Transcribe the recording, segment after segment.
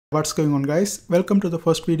What's going on, guys? Welcome to the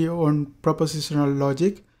first video on propositional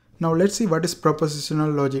logic. Now let's see what is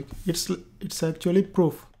propositional logic. It's actually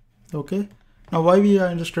proof. Okay. Now why we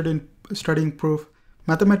are interested in studying proof?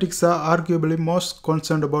 Mathematics are arguably most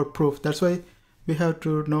concerned about proof. That's why we have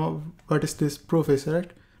to know what is this proof is,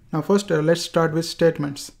 right? Now first let's start with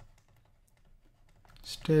statements.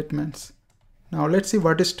 Now let's see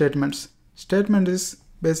what is statements. Statement is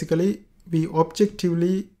basically we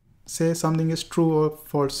objectively say something is true or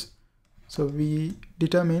false. So we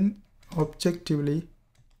determine objectively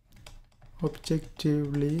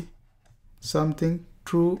something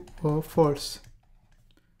true or false.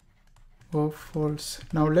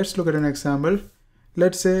 Now let's look at an example.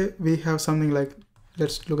 Let's say we have something like,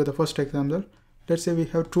 let's look at the first example. Let's say we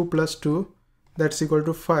have 2 plus 2, that's equal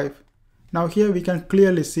to 5. Now here we can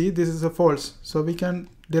clearly see this is a false. So we can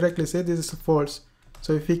directly say this is a false.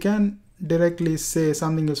 So if we can directly say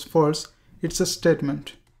something is false, it's a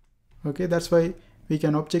statement. Okay, that's why we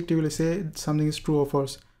can objectively say something is true or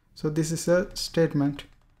false. So this is a statement.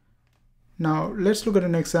 Now let's look at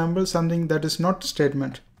an example, something that is not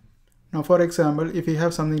statement. Now for example, if we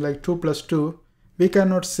have something like 2 plus 2, we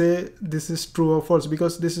cannot say this is true or false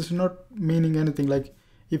because this is not meaning anything. Like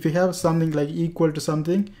if we have something like equal to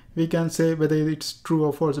something, we can say whether it's true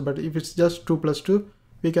or false, but if it's just 2 plus 2,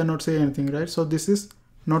 we cannot say anything, right? So this is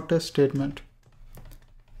not a statement.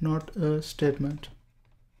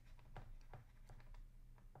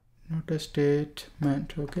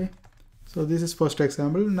 Okay, so this is first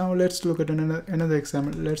example. Now let's look at another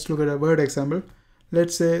example. Let's look at a word example.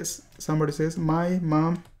 Let's say somebody says my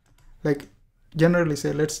mom, like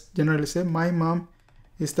let's generally say my mom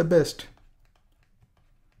is the best.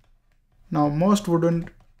 Now most wouldn't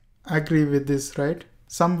agree with this, right?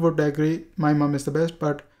 Some would agree my mom is the best,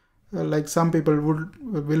 but like some people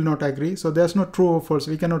will not agree. So there's no true or false.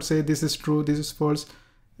 We cannot say this is true, this is false.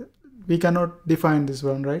 We cannot define this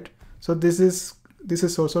one, right? So this is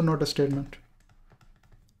also not a statement.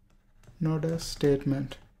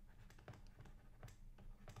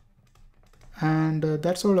 And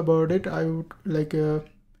that's all about it. I would like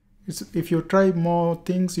if you try more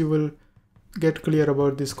things, you will get clear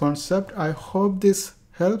about this concept. I hope this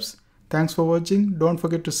helps. Thanks for watching. Don't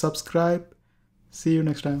forget to subscribe. See you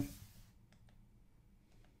next time.